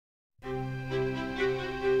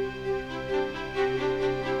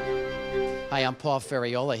Hi, I'm Paul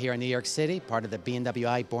Ferriaiolo here in New York City, part of the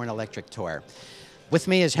BMW Born Electric Tour. With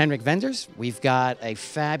me is Henrik Wenders. We've got a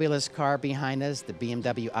fabulous car behind us, the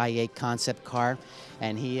BMW i8 concept car,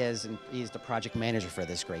 and he's the project manager for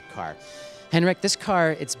this great car. Henrik, this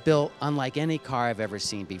car, it's built unlike any car I've ever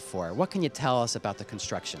seen before. What can you tell us about the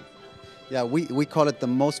construction? Yeah, we call it the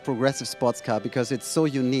most progressive sports car because it's so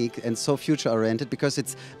unique and so future-oriented because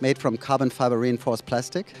it's made from carbon fiber reinforced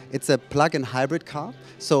plastic. It's a plug-in hybrid car,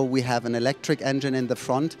 so we have an electric engine in the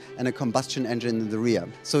front and a combustion engine in the rear.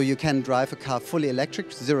 So you can drive a car fully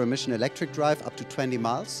electric, zero-emission electric drive up to 20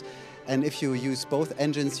 miles. And if you use both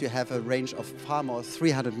engines, you have a range of far more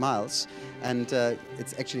 300 miles. And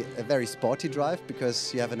it's actually a very sporty drive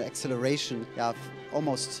because you have an acceleration of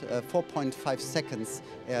almost 4.5 seconds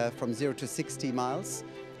from 0 to 60 miles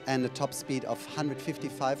and a top speed of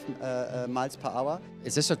 155 miles per hour.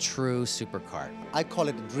 Is this a true supercar? I call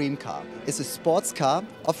it a dream car. It's a sports car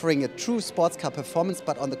offering a true sports car performance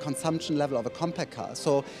but on the consumption level of a compact car.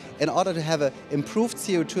 So in order to have an improved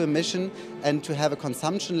CO2 emission and to have a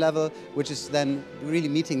consumption level which is then really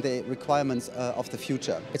meeting the requirements of the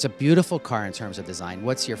future. It's a beautiful car in terms of design.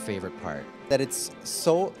 What's your favorite part? That it's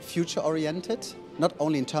so future oriented, not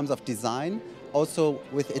only in terms of design, also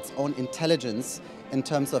with its own intelligence in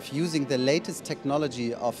terms of using the latest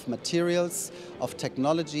technology of materials, of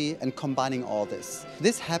technology, and combining all this.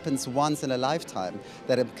 This happens once in a lifetime,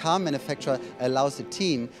 that a car manufacturer allows a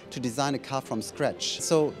team to design a car from scratch.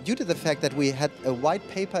 So due to the fact that we had a white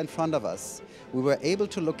paper in front of us, we were able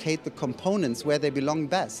to locate the components where they belong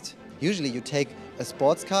best. Usually you take a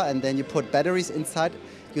sports car and then you put batteries inside.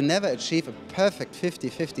 You never achieve a perfect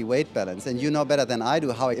 50-50 weight balance, and you know better than I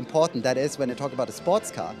do how important that is when you talk about a sports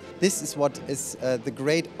car. This is what is the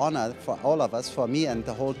great honor for all of us, for me and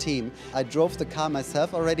the whole team. I drove the car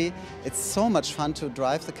myself already. It's so much fun to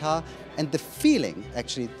drive the car, and the feeling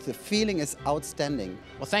is outstanding.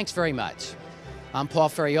 Well, thanks very much. I'm Paul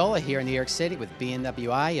Ferriaiolo here in New York City with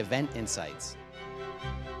BMW Event Insights.